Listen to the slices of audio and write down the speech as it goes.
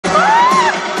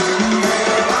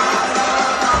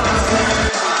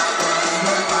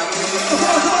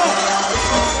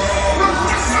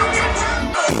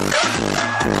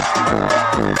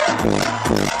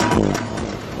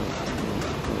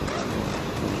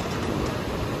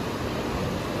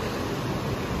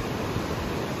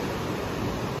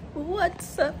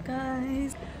What's up,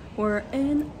 guys? We're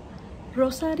in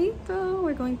Rosarito.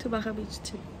 We're going to Baja Beach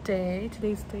today.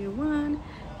 Today's day 1.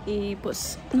 Y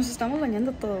pues nos estamos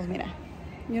bañando todos, mira.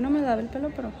 Yo no me lavé el pelo,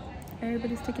 pero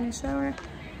everybody's taking a shower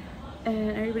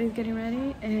and everybody's getting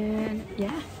ready, and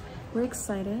yeah, we're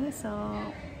excited, so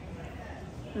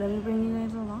let me bring you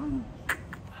guys along.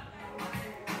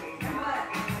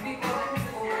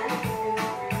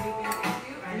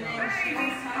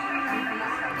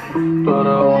 Tú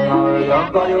eres una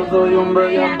bellaca, yo soy un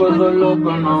bellaco, eso es lo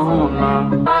que nos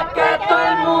une. Pa' que todo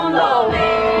el mundo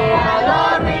vea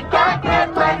lo rica que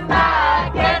tú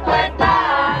estás, que tú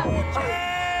estás.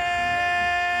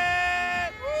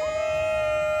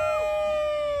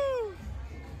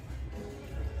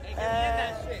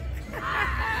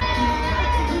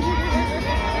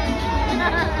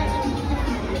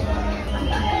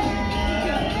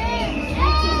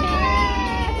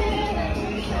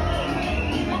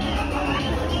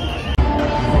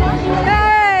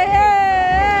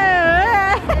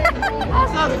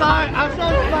 I'm so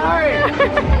sorry.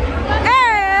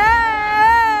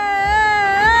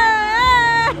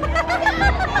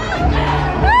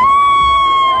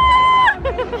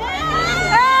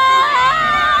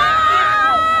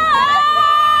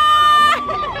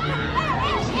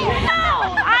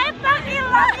 I fucking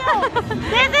love you.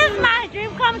 This is my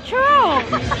dream come true.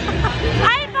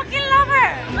 I fucking love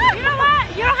her. You know what?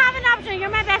 You don't have an option.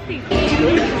 You're my bestie.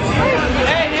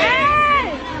 Hey.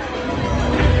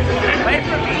 Wait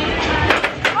for me.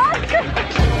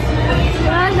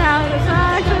 Run now. It's not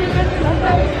actually good.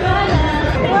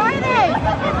 Where are they?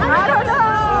 I don't know.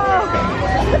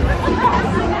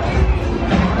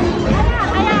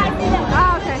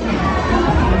 Oh, okay.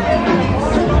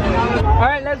 All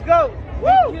right, let's go. Woo!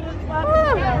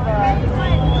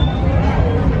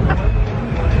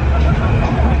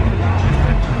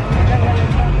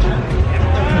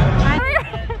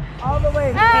 All the way.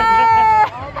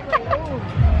 All the way. Ooh.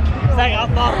 It's like I'll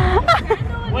fall.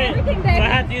 Wait, do I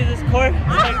have to use this cord?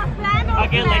 I'll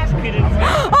get electrocuted.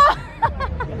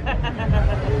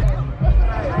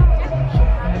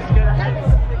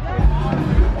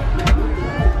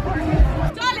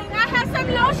 Darling, I have some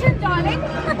lotion, darling.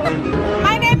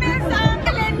 My name is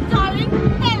Helen, darling.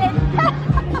 Helen.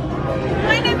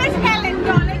 My name is Helen,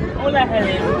 darling. Hola,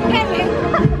 Helen. Helen.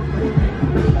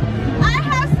 I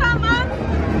have some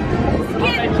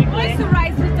skin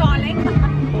moisturizer, darling.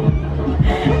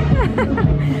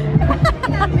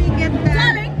 Let me get that.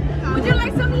 Darling, would you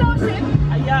like some lotion?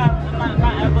 Yeah,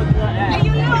 my elbow's a little ass. Are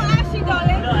you a little ashy,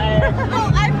 darling? Oh,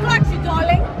 I've got you,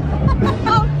 darling.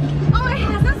 Oh, it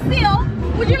has a seal.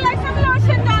 Would you like some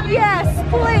lotion, darling? Yes,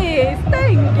 please.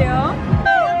 Thank you.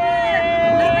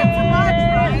 Never too much,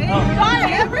 right?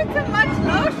 Darling, never too much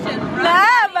lotion,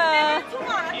 right? Never. Too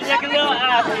much. You're like a little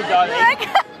assy, darling.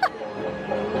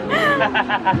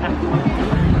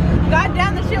 God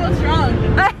damn, the shit was strong.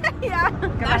 Yeah.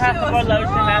 Can I have some more lotion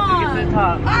after we get to the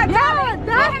top? I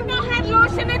have not had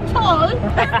lotion at all.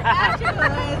 Actually,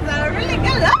 it's really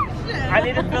good lotion. I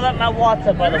need to fill up my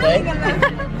water, by the way.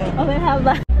 Oh, they have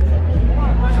that.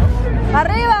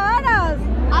 Arriba, vanos.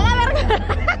 A la verga.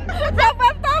 Se fue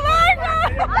tomando.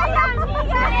 Ay,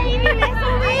 amiga, y ni me he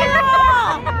subido.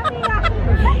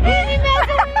 Y ni me he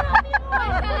subido.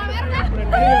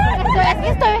 Es que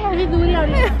estoy heavy duty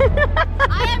ahorita.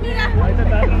 Ay, amiga.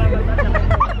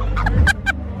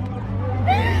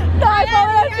 Ay,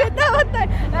 pobrecita.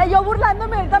 Yo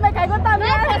burlándome, ahorita me caigo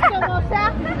también. No, pues como sea.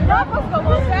 No, pues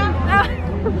como sea.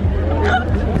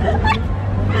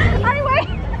 Ay, güey.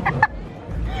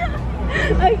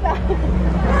 Ahí está.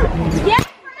 Yeah.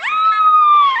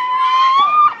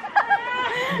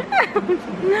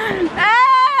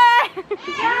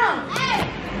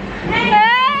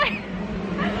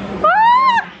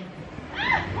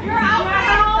 You're out.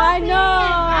 I know.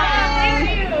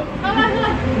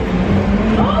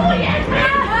 Oh, yes,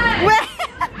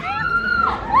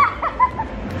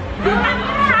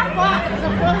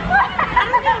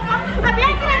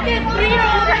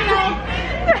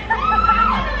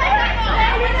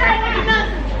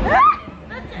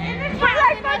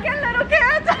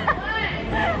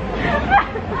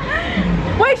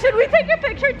 Wait, should we take a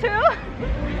picture too?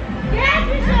 yes,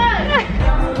 we should.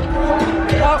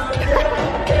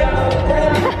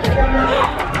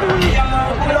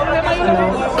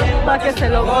 Para que se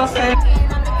lo goce.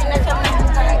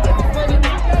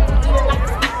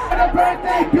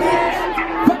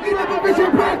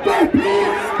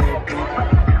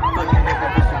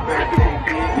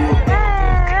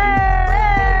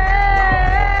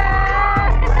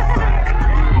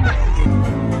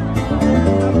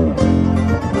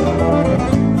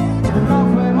 No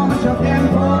fue mucho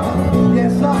tiempo y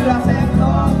eso lo hace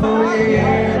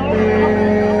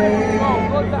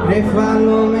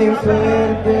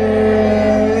suerte.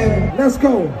 Let's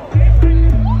go.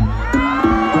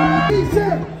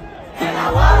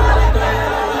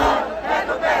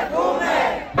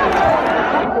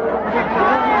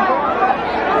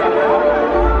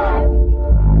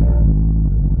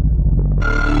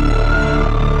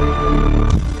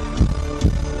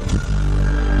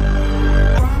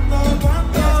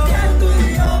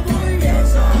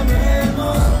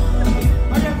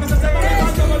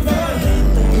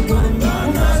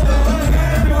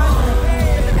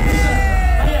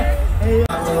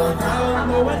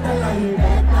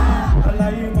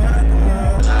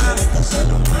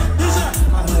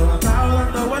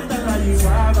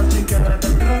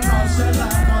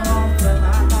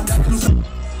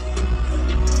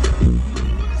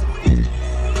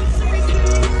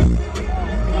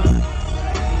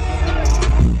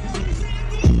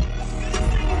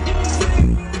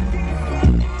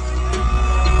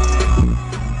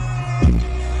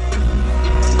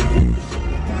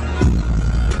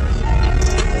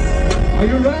 Are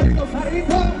you ready,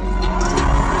 Rosarito?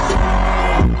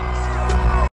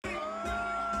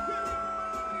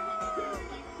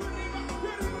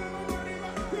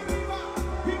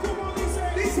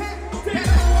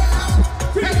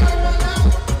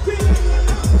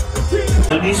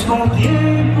 Al mismo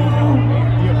tiempo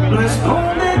lo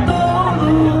esconde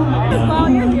todo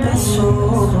un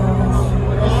tesoro.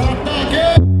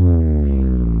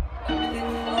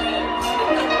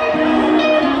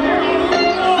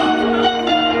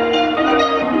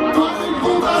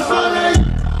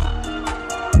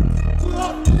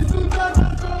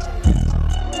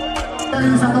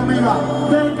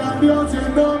 Te cambió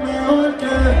siendo mejor que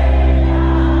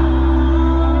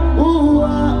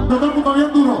todo el mundo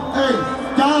bien duro. Ey,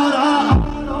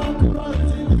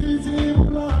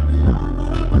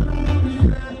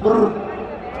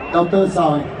 ya ustedes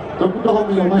saben, todo el mundo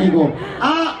conmigo, México.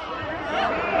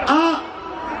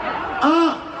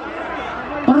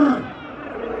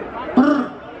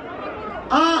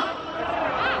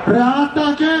 Real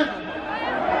ataque.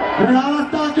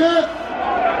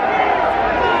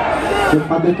 Que en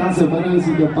paz descanse, pueden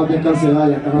decir que en paz descanse,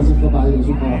 vaya, que no se fue para Dios,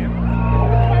 su padre.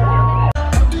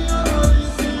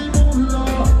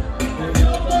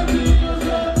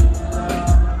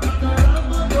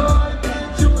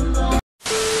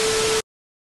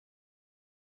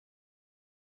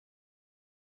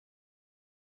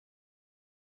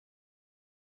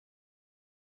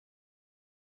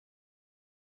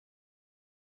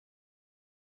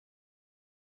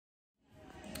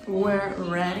 We're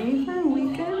ready for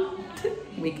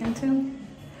weekend two.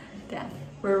 Yeah,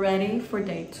 we're ready for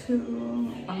day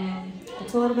 2.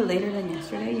 It's a little bit later than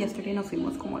yesterday. Yesterday nos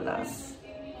fuimos como las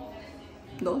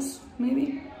 2,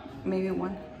 maybe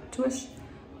 1, 2ish.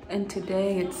 And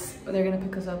today they're gonna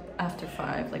pick us up after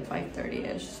 5, like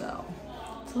 5:30ish. So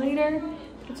it's later.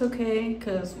 It's okay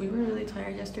because we were really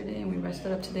tired yesterday and we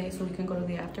rested up today so we can go to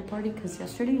the after party. Because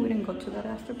yesterday we didn't go to that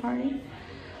after party.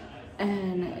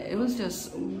 And it was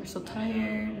just, we were so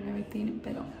tired and everything,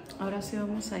 pero ahora sí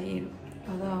vamos a ir.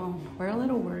 Although we're a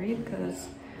little worried because,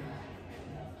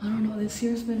 I don't know, this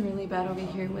year's been really bad over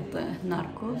here with the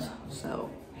narcos,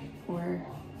 so we're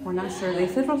not sure. They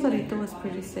said Rosarito was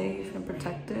pretty safe and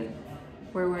protected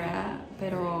where we're at,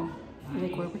 pero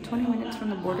like we're 20 minutes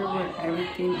from the border where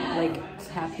everything like is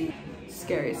happening.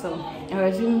 Scary. So a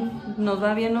ver si nos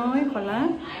va bien hoy,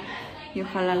 ojalá, y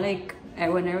ojalá like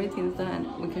when everything's done,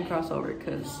 we can cross over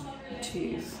because,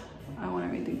 jeez, I want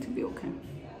everything to be okay.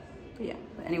 But yeah,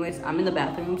 but anyways, I'm in the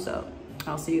bathroom, so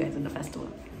I'll see you guys in the festival.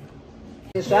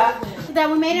 Is that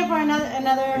we made it for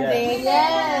another day?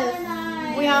 Yes.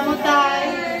 We almost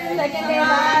died. Second day.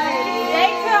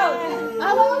 Day 2.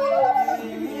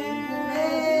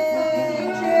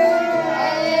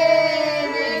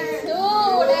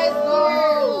 Let's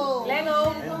go. And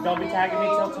don't be tagging me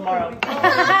till tomorrow.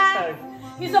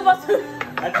 You're supposed to.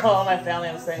 I told all my family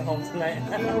I'm staying home tonight.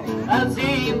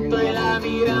 Así la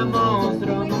mira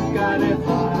monstruo, nunca le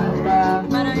falta.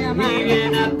 Ni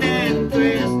bien atento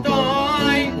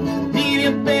estoy, ni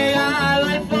bien pegado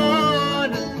al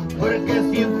phone, porque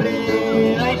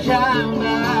siempre hay chamba.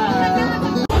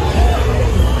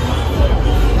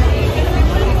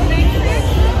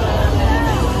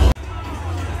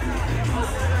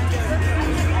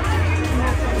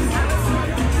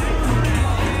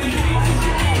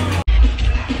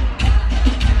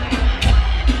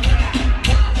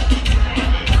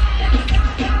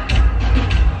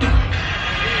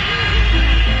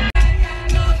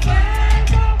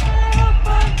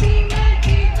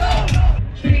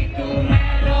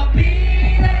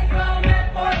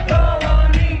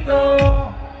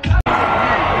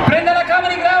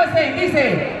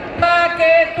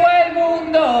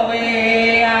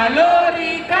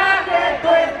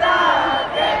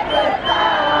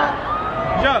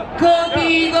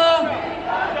 contigo.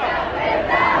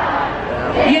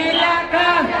 Y en la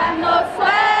caja no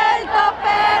suelto,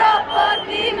 pero por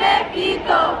ti me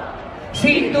quito.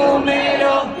 si tú me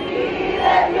lo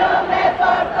pides, yo me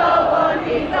porto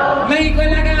bonito. México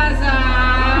en la casa.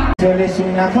 Solo es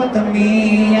una foto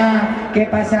mía que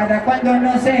pasará cuando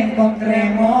nos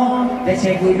encontremos. De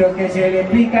seguro que se le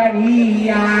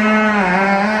explicaría.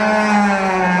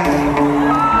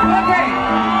 Ok,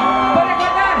 ¿puedes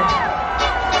cantar?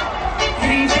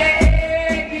 Si se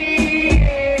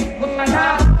quiere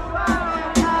pasar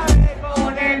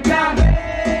con el plan B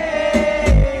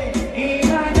y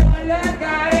ganó la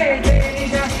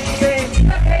carretera,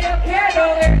 lo que yo quiero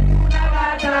es una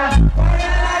bata para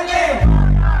darle.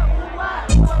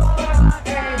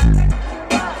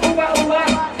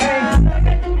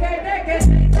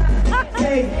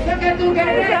 Lo que tú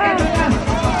quieres que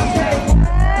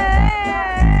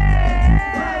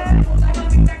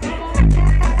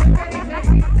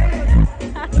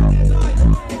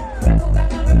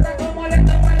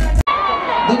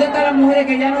 ¿dónde están las mujeres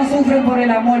que ya no sufren por el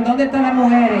amor? ¿Dónde están las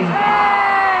mujeres?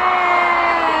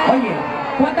 Oye,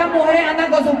 ¿cuántas mujeres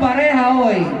andan con su pareja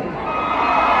hoy?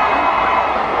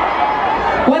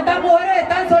 ¿Cuántas mujeres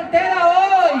están solteras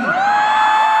hoy?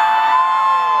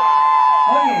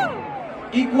 Oye,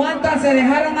 ¿y cuántas se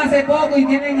dejaron hace poco y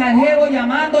tienen al jevo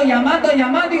llamando y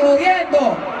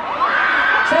jodiendo?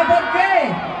 ¿Sabes por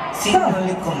qué? Si no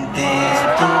le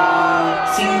contesto,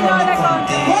 si no le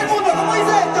contesto. ¡Todo el mundo, como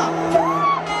dice esta!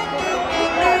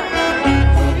 Si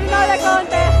no le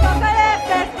contesto, se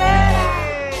desespera.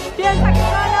 Piensa que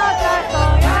con otra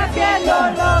estoy haciendo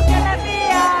lo que le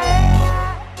pida.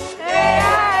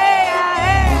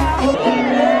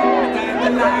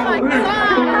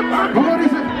 ¿Cómo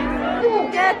dice?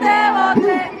 Que te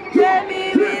boté, que mi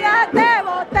vida te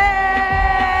boté.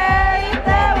 Y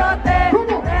te boté,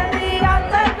 te di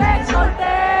antes te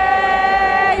solté.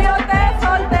 Yo te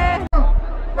solté.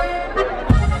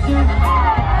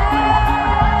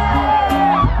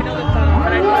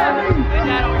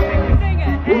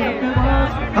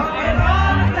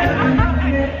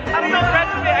 I don't know the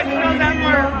rest of it. I just know that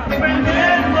part.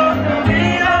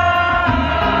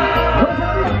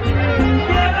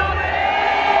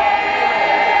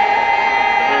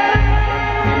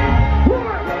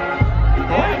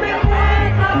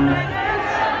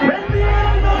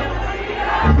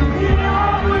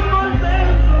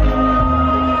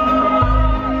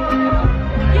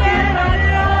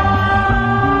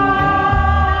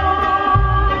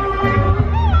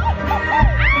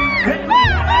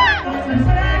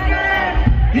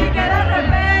 Y que de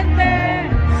repente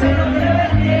se lo lleve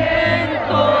el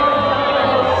viento.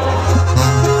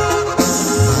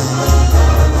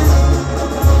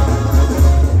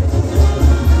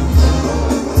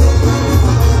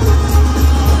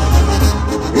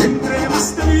 Entre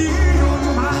más te miro,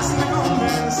 más te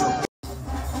convenzo.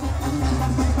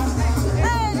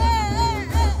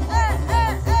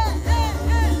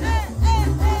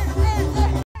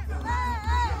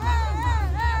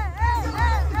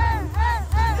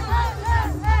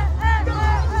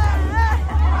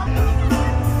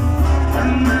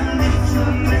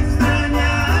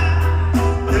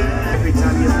 Every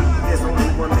time you leave, there's only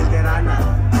one thing that I know.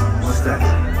 What's that?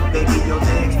 Baby, yo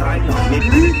te extraño.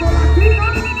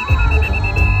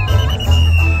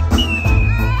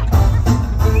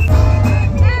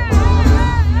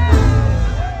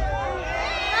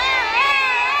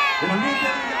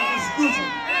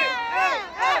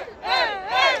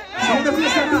 Estamos de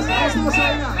fiesta en casa, vamos todos a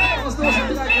bailar, vamos todos a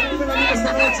bailar, que vive la vida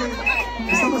esta noche.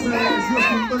 Estamos agradecidos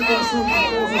con todo el corazón por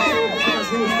todos ustedes, esta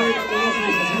canción ustedes la conocen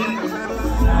y nos ayudan a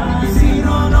cantarla. Y si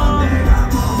no nos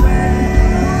dejamos ver.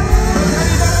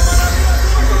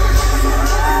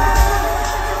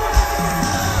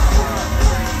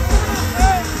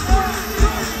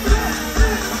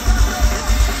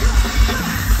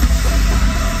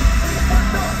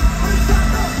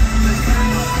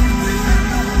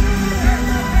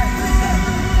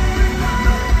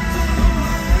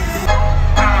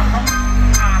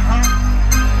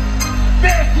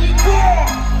 México,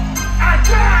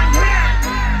 allá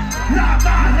en la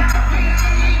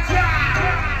maravilla.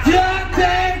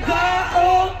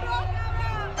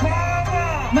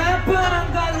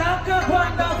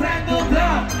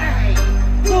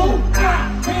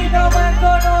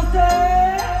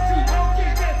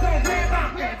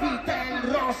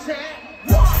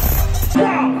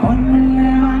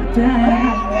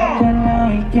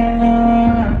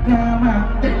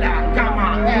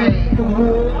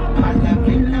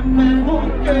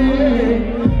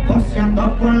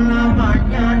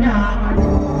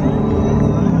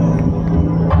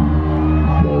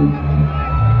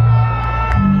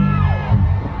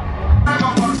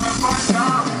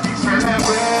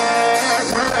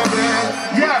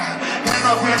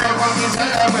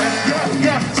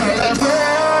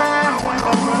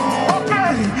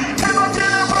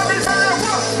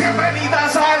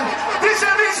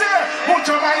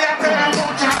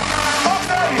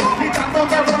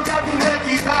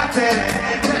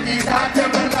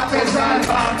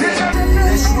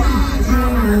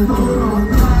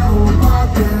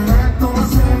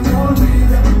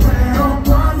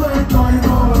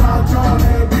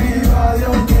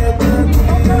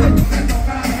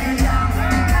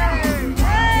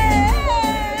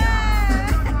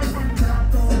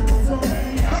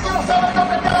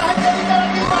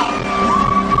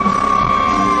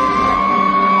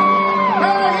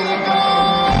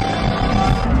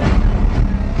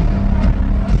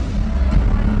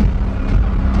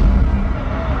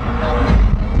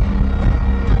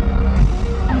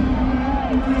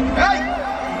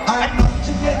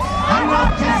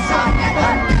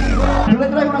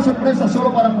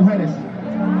 solo para mujeres.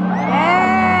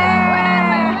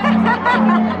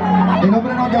 El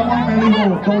hombre nos llamó y me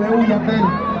dijo, W Yandel,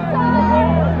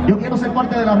 yo quiero ser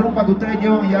parte de la rumba que ustedes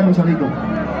llevan allá, Rosadito.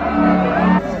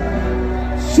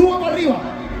 Súbame arriba.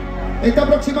 Esta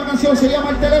próxima canción se llama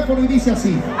El Teléfono y dice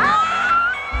así.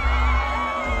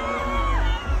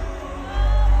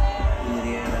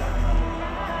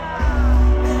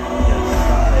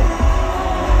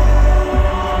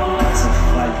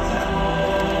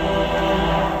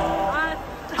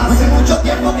 Hace mucho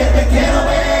tiempo que te quiero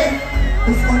ver.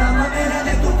 Busco la manera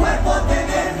de tu cuerpo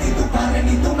tener. Ni tu padre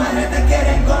ni tu madre te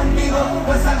quieren conmigo.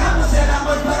 Pues hagamos el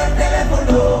amor por el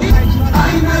teléfono.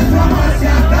 Ay, nuestro amor se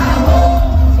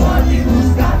acabó. Por ti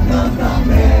buscando otro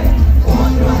hombre.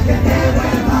 Otro que te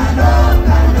vuelva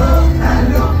loca, loca,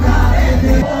 loca.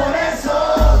 Por eso,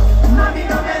 mami,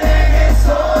 no me dejes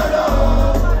solo.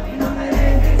 Mami, no me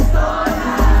dejes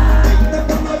sola. No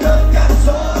como yo tan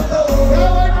solo.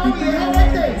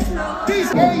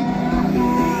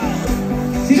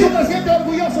 Si tú te sientes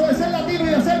orgulloso de ser latino y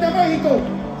de ser de México,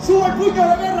 sube el puño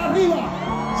de guerra arriba.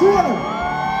 Súbelo.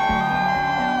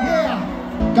 Yeah.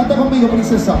 Canta conmigo,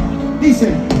 princesa.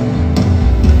 Dice.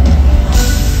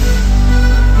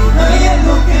 Hay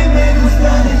algo que me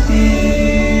gusta de ti.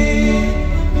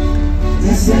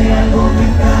 Ese algo me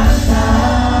encanta.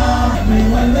 Me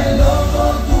vuelve loco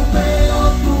tu pelo,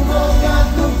 tu boca,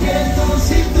 tu piel, tu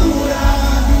cintura.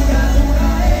 Dura, dura,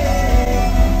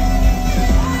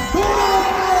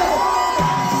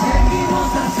 Seguimos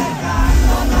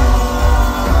acercándonos.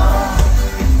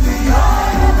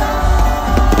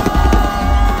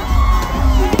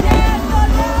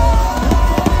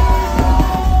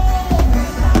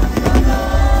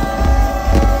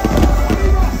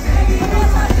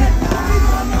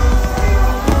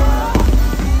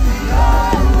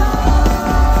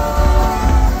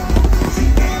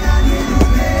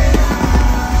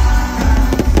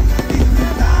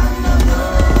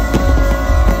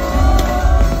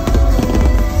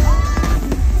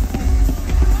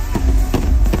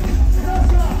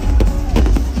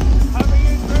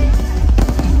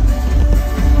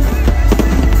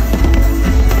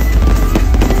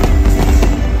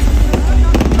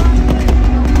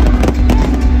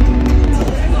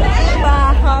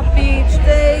 Baja Beach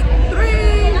Day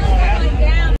 3.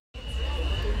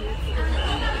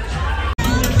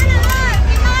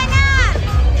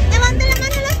 ¡Levante la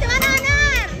mano los que van a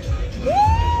ganar!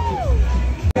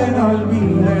 No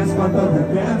olvides cuánto te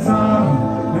pienso.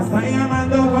 Me está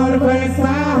llamando por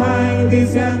FaceTime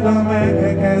diciéndome que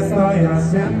qué estoy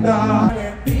haciendo.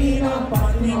 Valentino,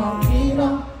 Valentino,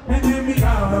 en el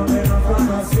mirado donde nos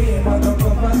conocimos, dos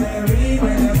copas de vino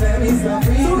y ese visto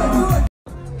fino.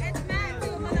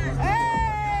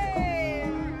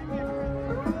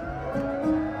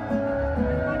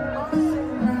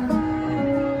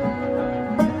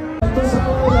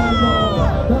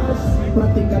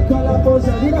 Practicar con la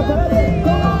pose, mira, espérate.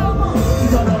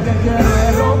 Solo que quiero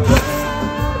romper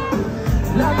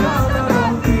la cama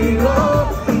contigo.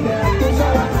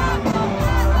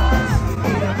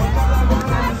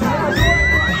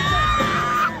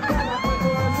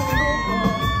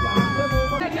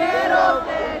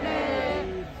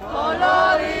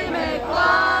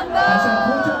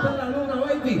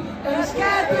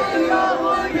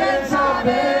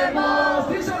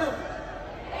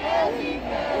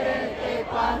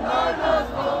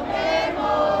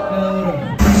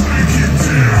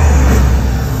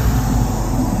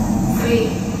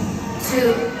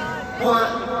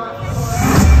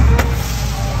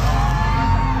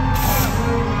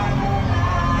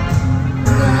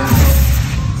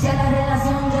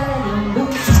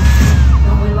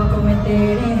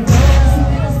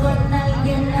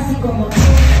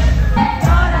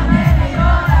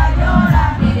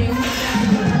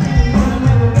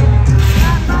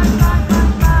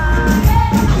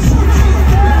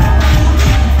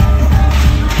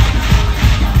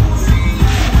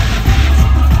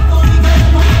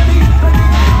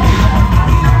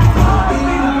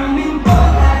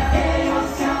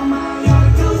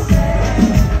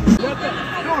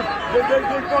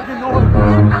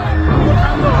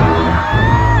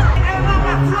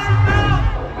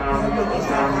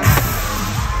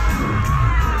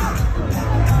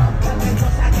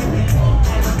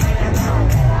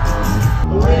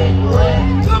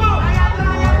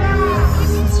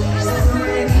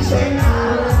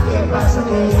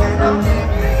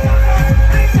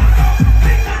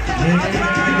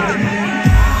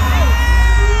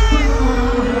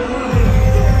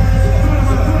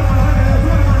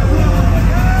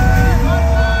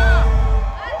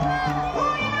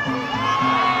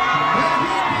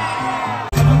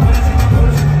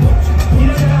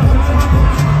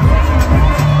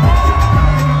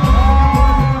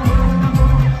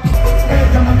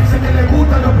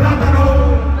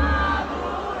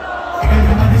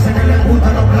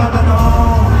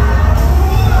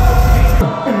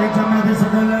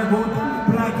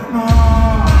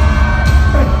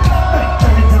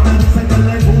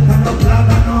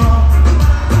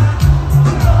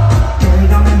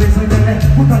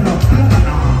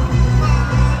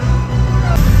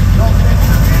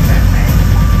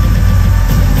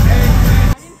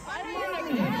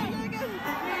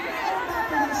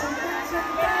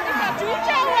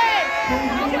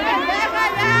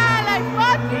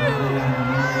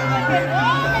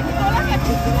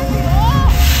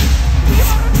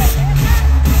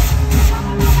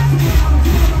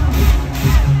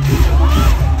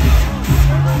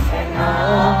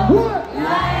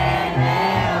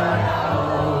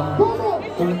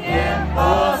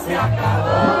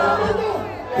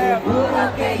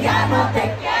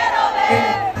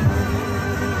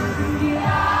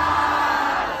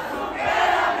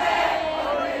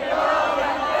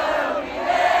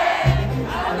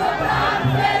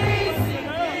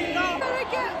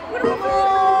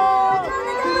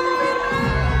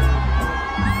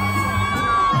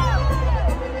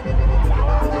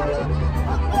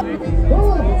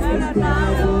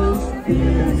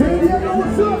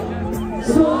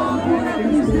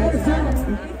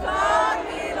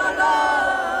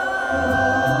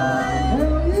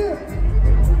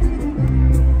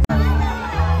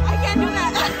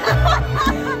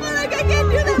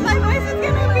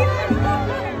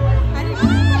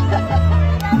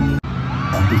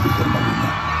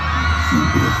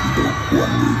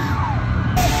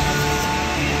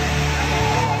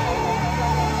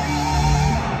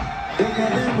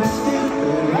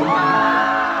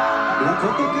 La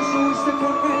foto que subiste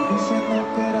con él diciendo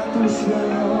que era tu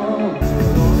sueño.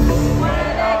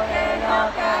 Puede que no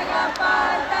te haga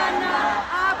falta nada,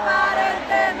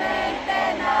 aparentemente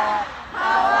nada.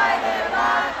 Hawaii de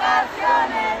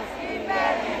vacaciones y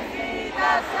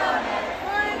felicitaciones.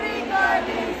 Muy rico el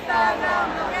Instagram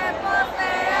que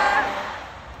posteas,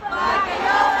 pa' que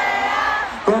yo vea.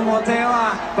 ¿Cómo te va?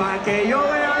 Pa' que yo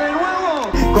vea de nuevo.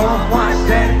 ¿Cómo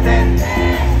hacerte?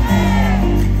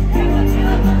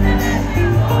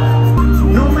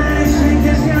 No merecen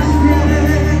que seas fiel.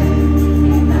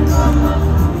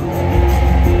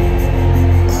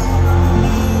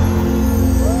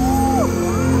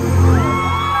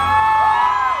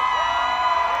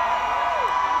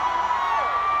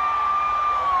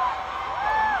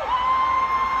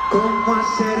 ¿Cómo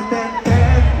hacerte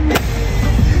entender?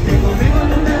 Que conmigo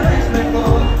tú te ves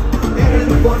mejor. Eres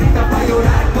muy bonita para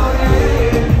llorar por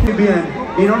él. Muy bien,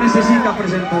 y no necesita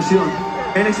presentación.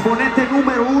 El exponente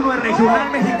número 1 del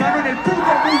regional mexicano en el puto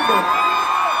mundo.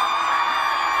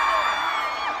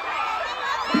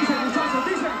 Dice, muchachos,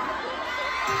 dice.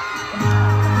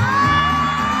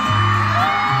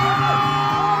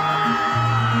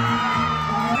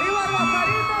 ¡Arriba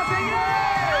Rosarito,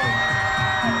 señor!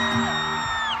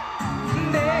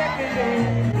 De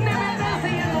verdad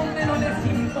y en donde no les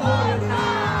importa.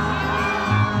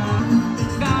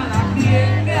 Cada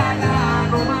quien que haga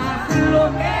nomás lo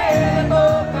que le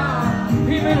toca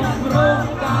y menos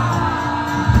bronca.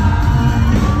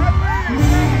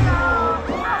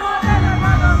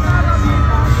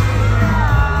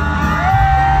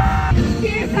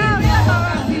 Y sabiendo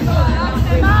casi toda la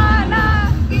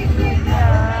semana. Y si te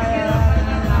quiero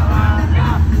tener la banca.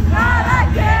 Cada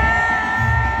quien.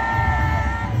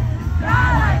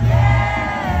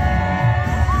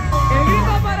 El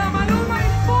grito para Maluma y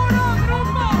puro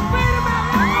grupo firme.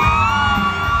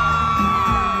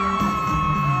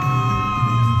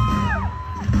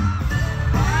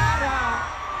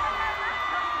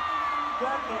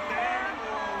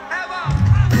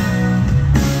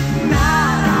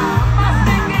 Nada más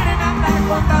te quieren andar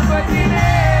contando el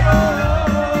dinero.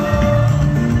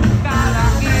 Cada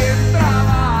quien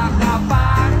trabaja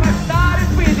para no estar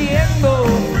pidiendo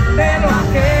de lo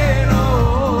ajeno.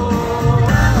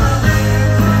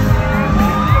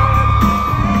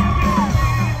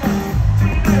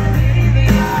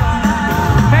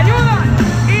 ¿Me ayudan?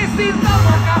 Y si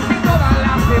tomo casi toda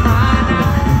la semana.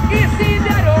 Y si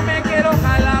diario me quiero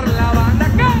jalar la banda.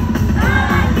 ¿Qué?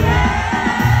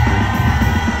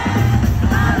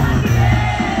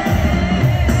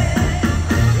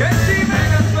 Que si me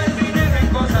gasto el dinero en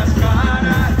cosas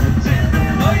caras, si me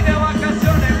voy de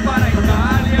vacaciones para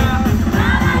Italia.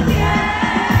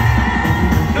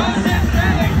 No se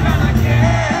enreden cada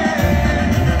quien.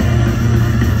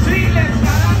 Si les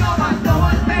cara no más no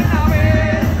volten a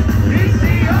ver. Y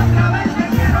si otra vez me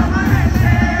quiero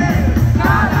amanecer,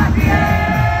 cada quien.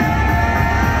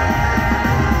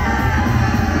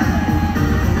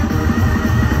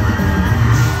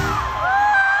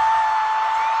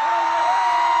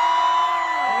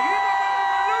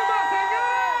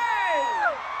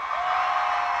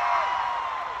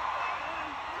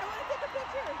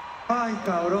 Ay,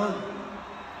 cabrón.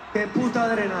 Qué puta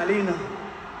adrenalina.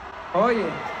 Oye,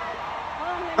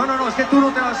 No, es que tú no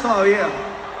te vas todavía.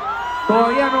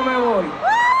 todavía no me voy.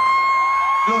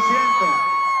 Lo siento.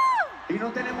 Y no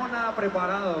tenemos nada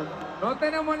preparado. No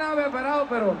tenemos nada preparado,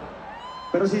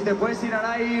 Pero si te puedes tirar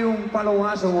ahí un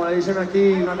palomazo, como le dicen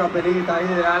aquí, una capelita ahí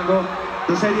de algo,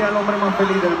 tú serías el hombre más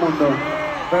feliz del mundo.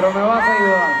 me vas a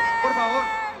ayudar. Por favor.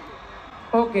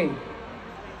 Ok.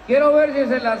 Quiero ver si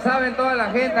se la saben toda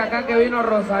la gente acá que vino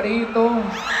Rosarito.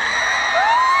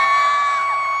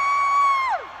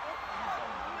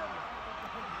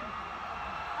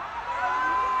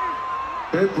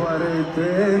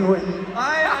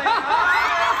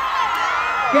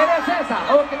 ¿Quieres esa?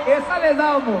 Ok, esa les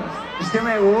damos. Es que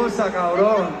me gusta,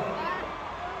 cabrón.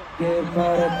 ¿Qué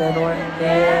parte no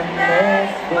entiendes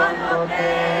cuando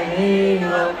te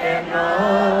digo que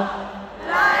no?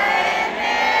 La N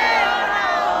ahora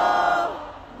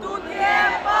O, tu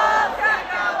tiempo se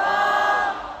acabó.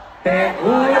 Te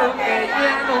juro que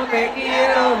ya no te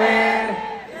quiero ver.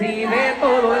 Si de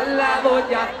todo el lado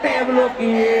ya te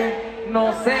bloqueé,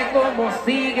 no sé cómo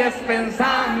sigues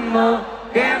pensando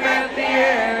que me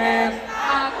tienes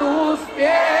a tus pies.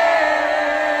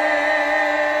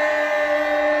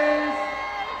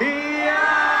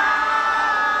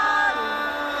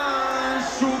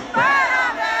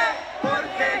 Supérame,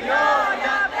 porque yo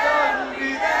ya te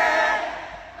olvidé.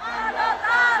 Ando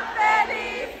tan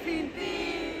feliz sin ti.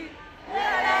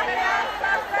 Deberías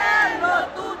hacerlo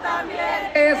tú también.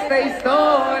 Esta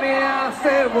historia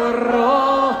se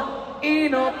borró y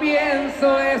no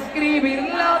pienso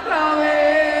escribirla otra vez.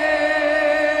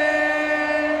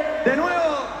 De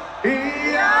nuevo.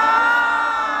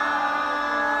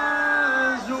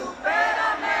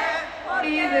 Supérame,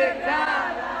 Y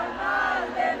dejar mal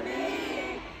de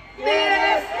mí.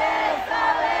 Tienes que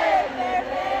saber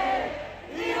beber,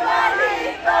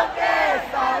 igualito que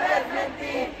sabes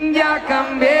mentir. ya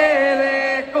cambié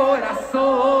de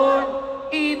corazón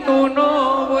y tú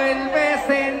no vuelves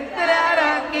a entrar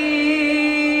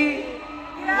aquí.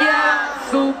 Ya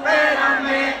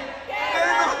supérame, que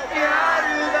no te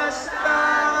haga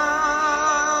estar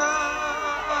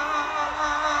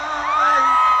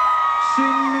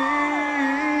sin mí.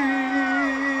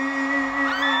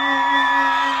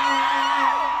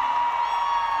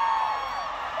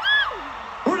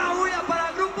 Una bulla para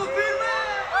el grupo firme.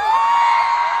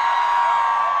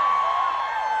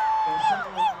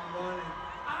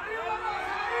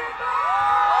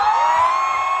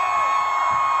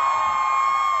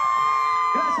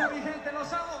 Gracias, mi gente,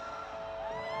 los amo.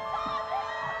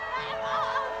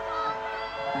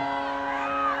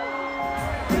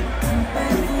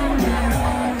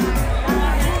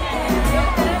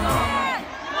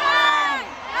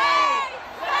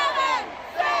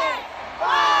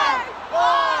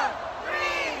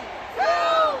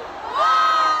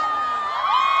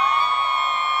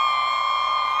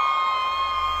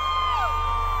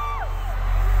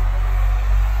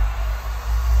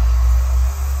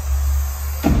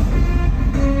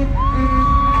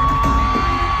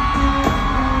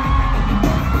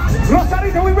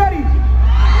 Rosarito, we ready?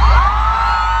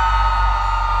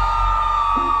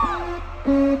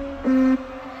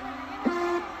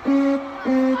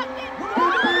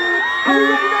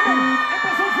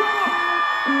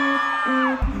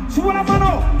 Sube la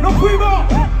mano, nos fuimos.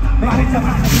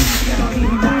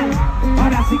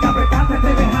 Ahora sí que apretarte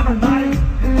te deja normal.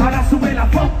 Ahora sube la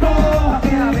foto, a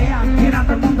que la vean, tiene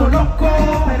todo el mundo loco.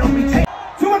 Pero mi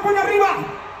sube el puño arriba,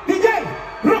 DJ,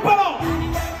 rómpalo.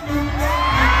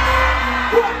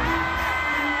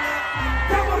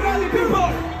 Estamos ready,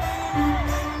 people.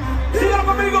 Síguelo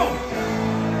conmigo.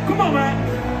 Come on, man.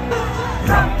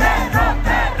 Rompe,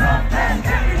 rompe, rompe,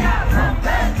 rompe,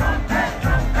 rompe, rompe,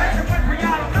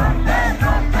 rompe,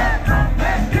 rompe, rompe,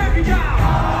 rompe.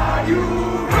 Are you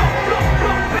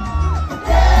rompe?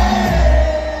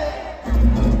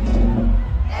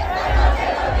 Esta noche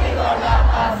contigo la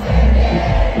pasé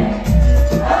bien.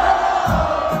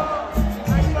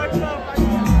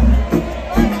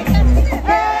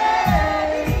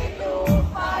 Hey, tú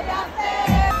fallaste.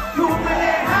 Tú me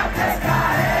dejaste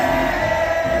caer.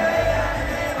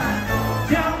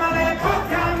 Llámale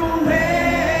poca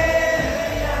mujer.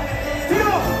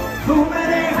 Tío, tú me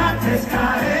dejaste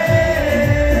caer.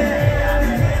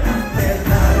 Es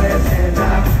la receta,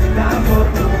 la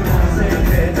fortuna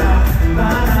secreta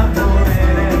para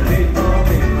poner el ritmo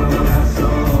mi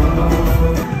corazón,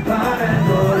 para el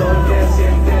dolor que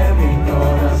siente mi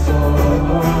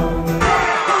corazón.